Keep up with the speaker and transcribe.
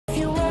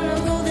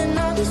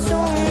be so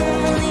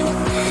lonely.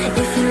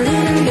 If you're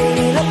leaving,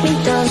 baby, let me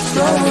down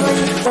slowly.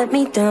 Let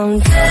me down.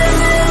 Let me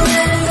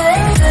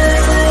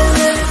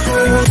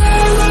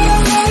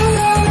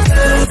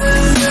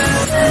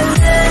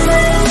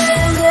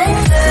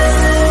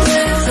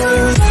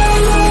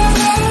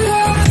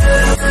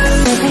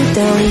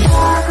down.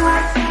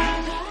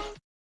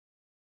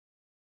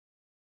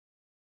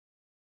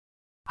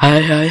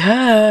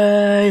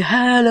 Hi,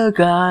 hello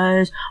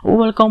guys,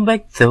 welcome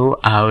back to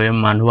our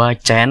Manhua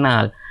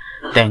channel.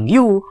 Thank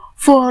you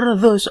for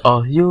those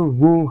of you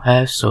who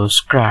have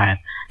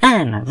subscribed,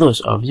 and those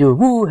of you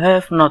who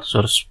have not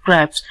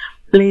subscribed,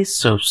 please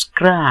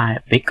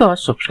subscribe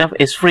because subscribe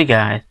is free,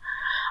 guys.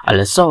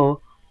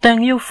 Also,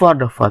 thank you for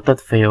the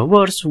voted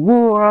viewers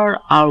who are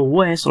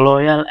always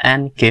loyal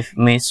and give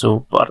me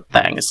support.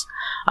 Thanks.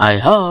 I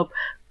hope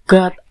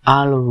God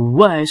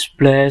always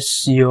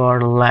bless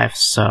your life,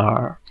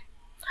 sir.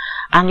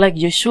 Unlike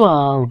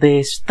usual,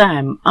 this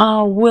time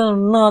I will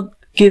not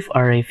give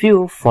a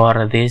review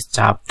for this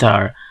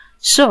chapter,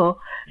 so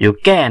you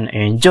can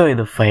enjoy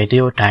the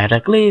video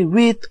directly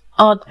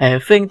without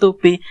having to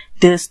be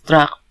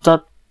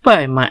distracted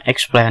by my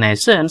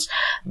explanations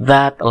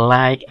that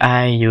like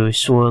I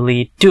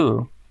usually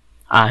do.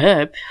 I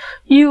hope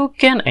you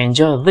can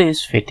enjoy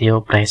these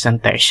video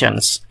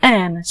presentations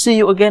and see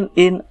you again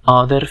in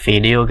other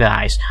video,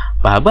 guys.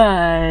 Bye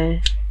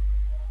bye.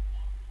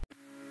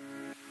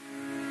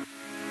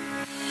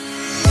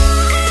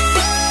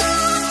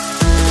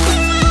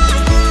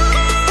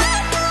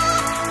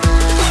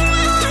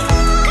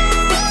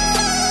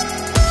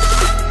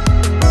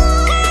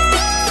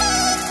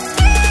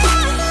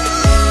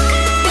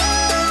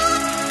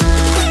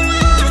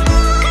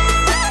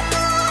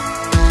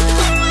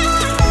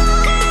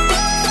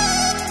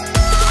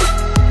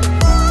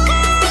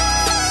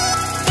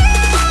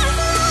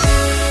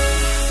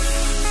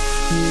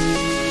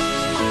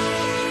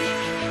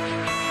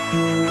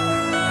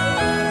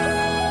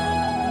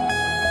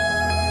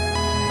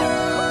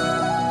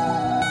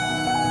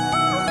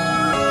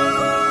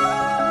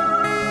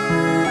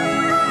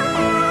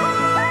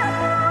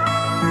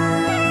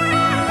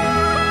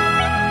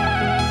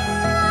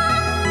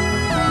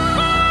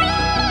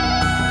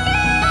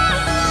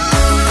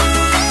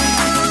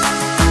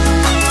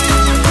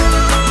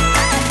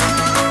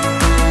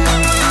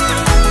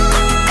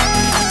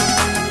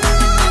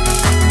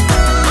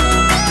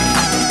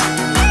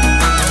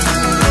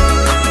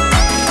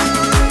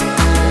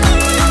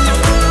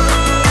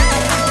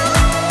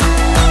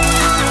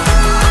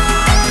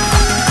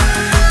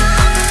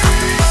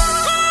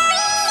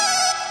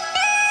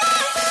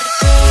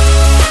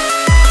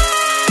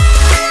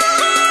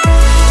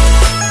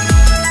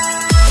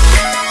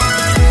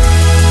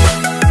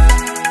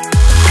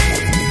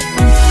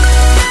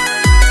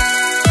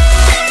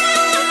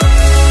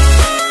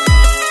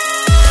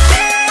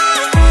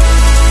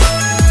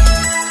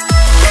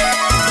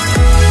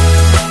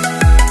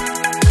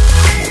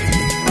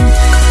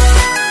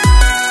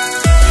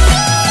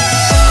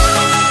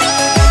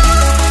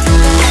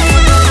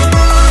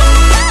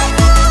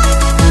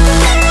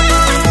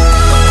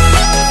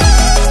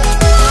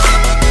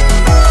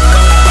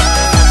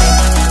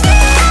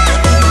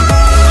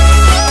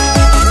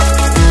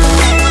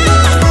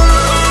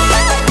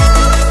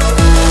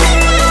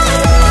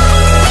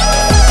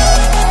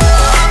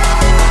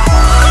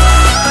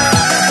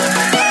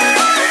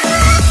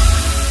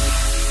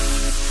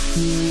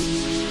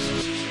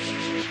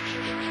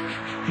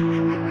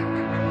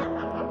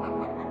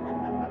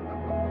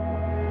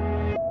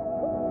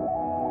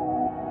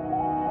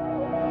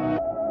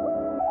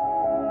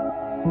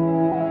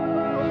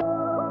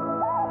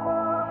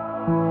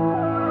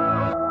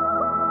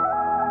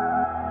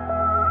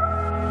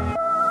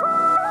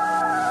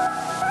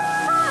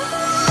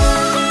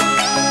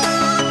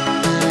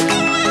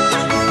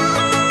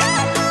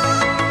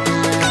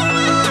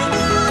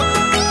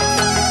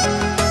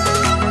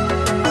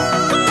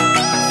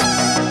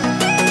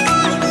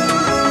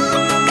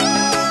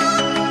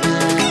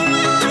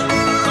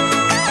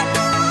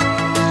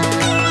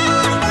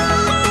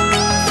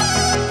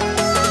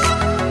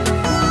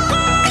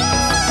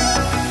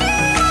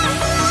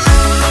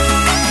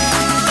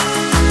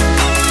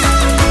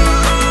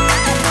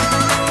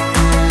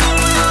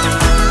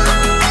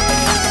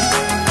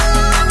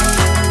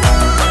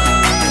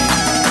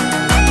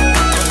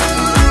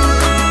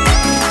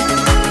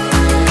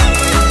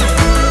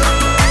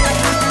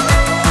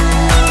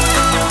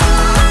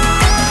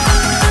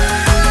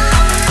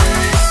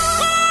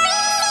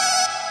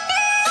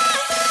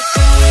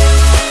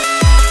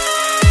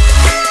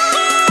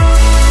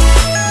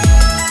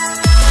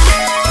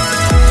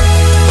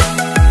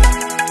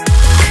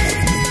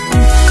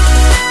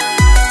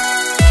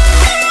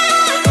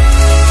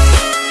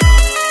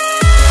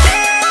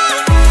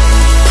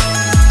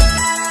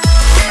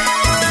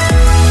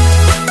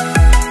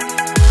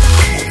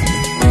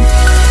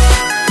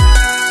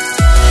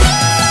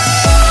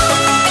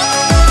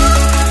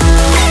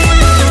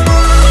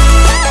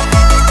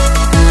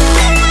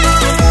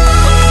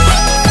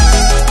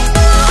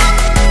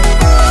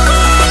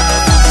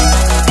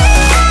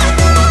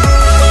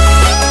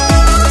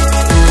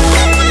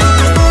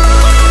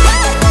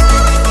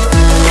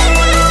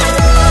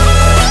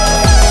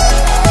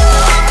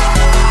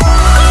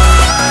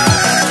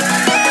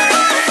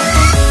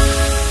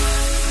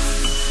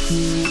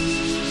 you.